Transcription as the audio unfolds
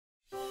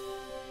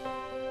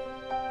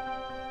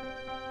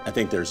I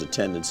think there's a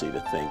tendency to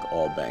think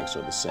all banks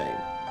are the same.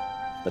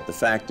 But the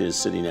fact is,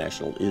 City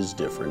National is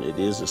different. It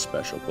is a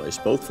special place,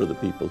 both for the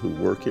people who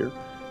work here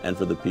and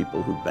for the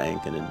people who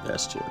bank and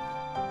invest here.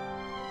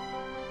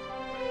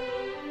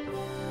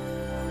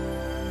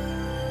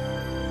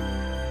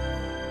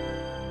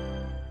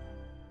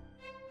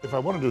 If I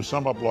wanted to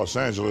sum up Los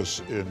Angeles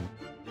in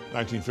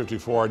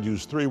 1954, I'd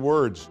use three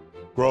words: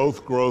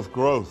 growth, growth,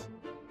 growth.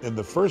 In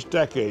the first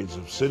decades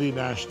of City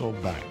National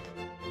Bank,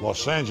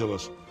 Los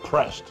Angeles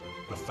pressed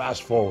the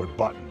fast-forward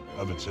button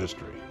of its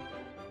history.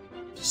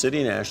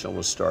 City National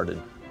was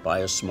started by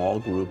a small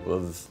group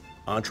of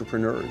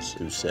entrepreneurs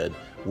who said,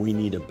 we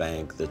need a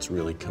bank that's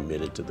really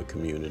committed to the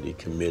community,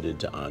 committed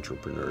to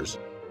entrepreneurs.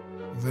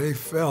 They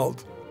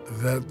felt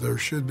that there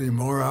should be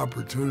more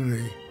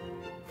opportunity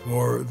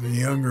for the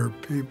younger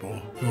people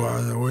who are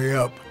on their way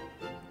up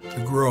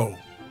to grow,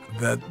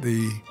 that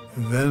the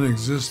then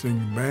existing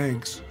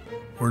banks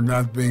were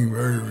not being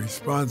very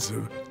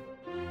responsive.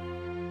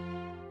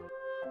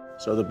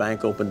 So the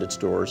bank opened its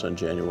doors on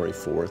January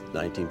 4th,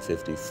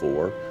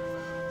 1954,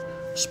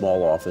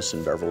 small office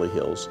in Beverly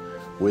Hills,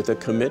 with a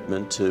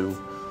commitment to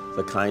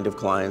the kind of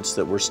clients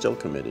that we're still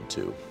committed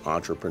to: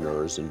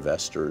 entrepreneurs,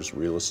 investors,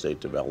 real estate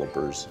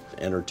developers,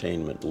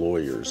 entertainment,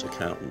 lawyers,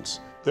 accountants.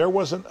 There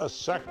wasn't a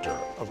sector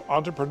of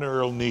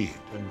entrepreneurial need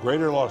in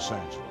greater Los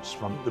Angeles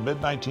from the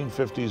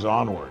mid-1950s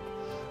onward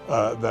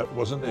that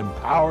wasn't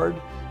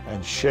empowered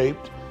and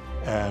shaped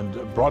and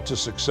brought to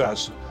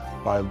success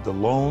by the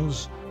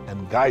loans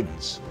and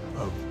guidance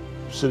of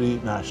City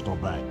National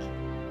Bank.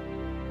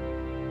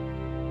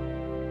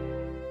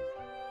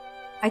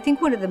 I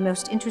think one of the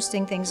most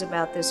interesting things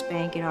about this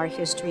bank in our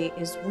history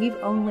is we've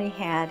only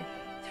had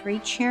 3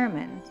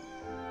 chairmen,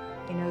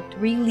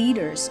 3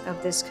 leaders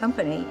of this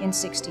company in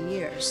 60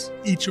 years.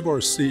 Each of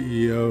our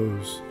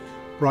CEOs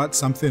brought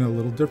something a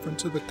little different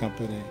to the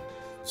company.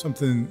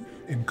 Something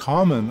in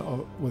common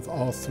with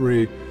all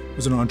 3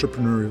 was an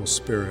entrepreneurial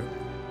spirit.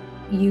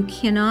 You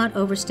cannot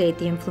overstate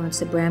the influence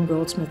that Bram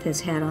Goldsmith has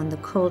had on the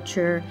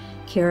culture,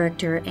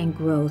 character, and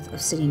growth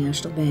of City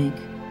National Bank.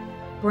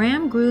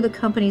 Bram grew the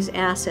company's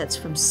assets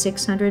from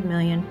 $600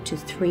 million to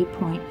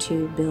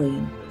 $3.2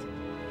 billion.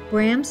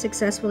 Bram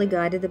successfully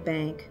guided the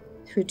bank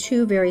through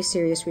 2 very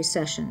serious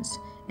recessions,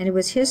 and it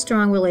was his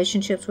strong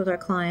relationships with our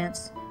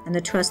clients and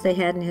the trust they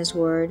had in his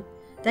word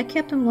that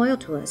kept him loyal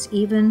to us,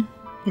 even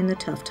in the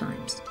tough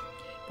times.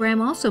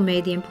 Bram also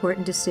made the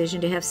important decision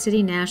to have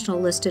City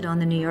National listed on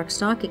the New York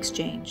Stock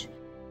Exchange.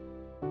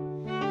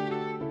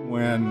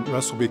 When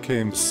Russell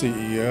became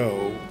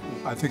CEO,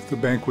 I think the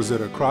bank was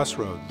at a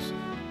crossroads.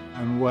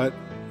 And what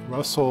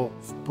Russell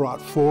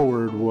brought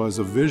forward was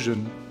a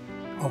vision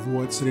of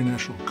what City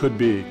National could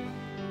be.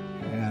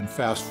 And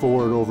fast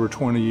forward over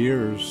 20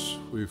 years,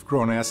 we've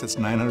grown assets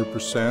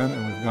 900%,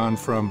 and we've gone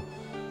from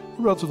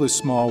a relatively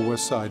small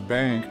West Side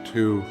bank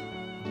to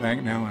a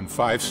bank now in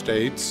 5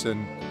 states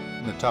and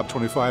in the top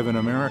 25 in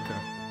America.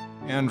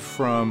 And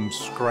from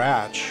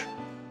scratch,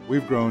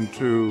 we've grown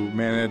to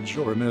manage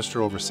or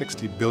administer over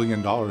 $60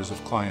 billion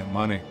of client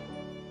money.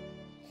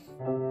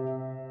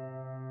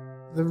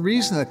 The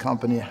reason the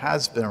company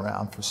has been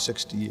around for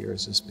 60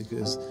 years is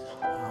because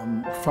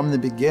from the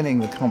beginning,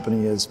 the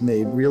company has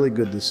made really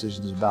good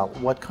decisions about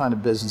what kind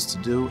of business to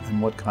do and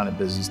what kind of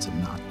business to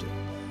not do.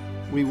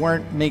 We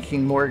weren't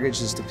making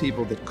mortgages to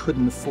people that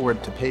couldn't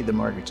afford to pay the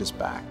mortgages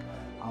back.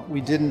 We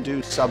didn't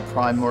do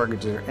subprime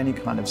mortgages or any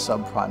kind of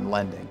subprime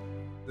lending.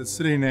 At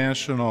City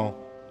National,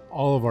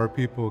 all of our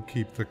people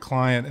keep the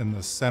client in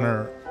the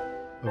center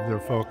of their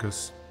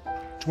focus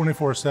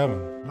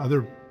 24/7.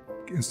 Other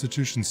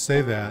institutions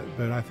say that,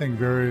 but I think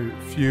very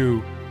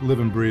few live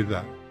and breathe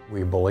that.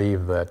 We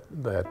believe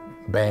that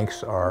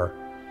banks are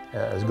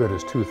as good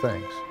as 2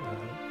 things,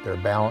 their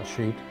balance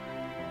sheet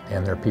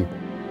and their people.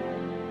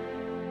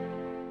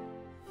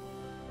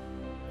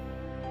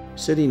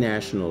 City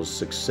National's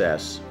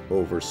success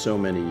over so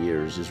many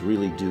years is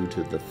really due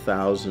to the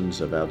thousands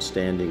of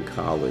outstanding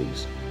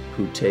colleagues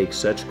who take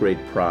such great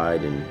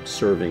pride in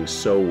serving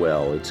so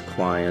well its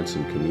clients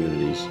and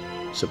communities,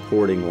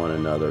 supporting one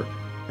another,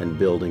 and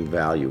building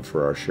value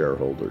for our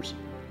shareholders.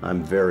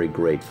 I'm very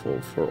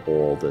grateful for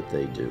all that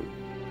they do.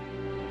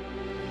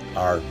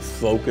 Our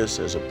focus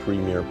as a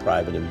premier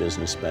private and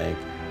business bank,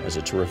 as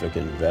a terrific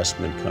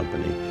investment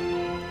company,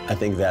 I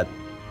think that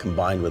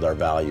combined with our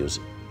values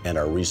and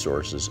our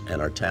resources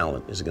and our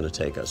talent is going to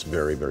take us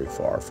very, very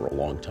far for a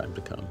long time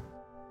to come.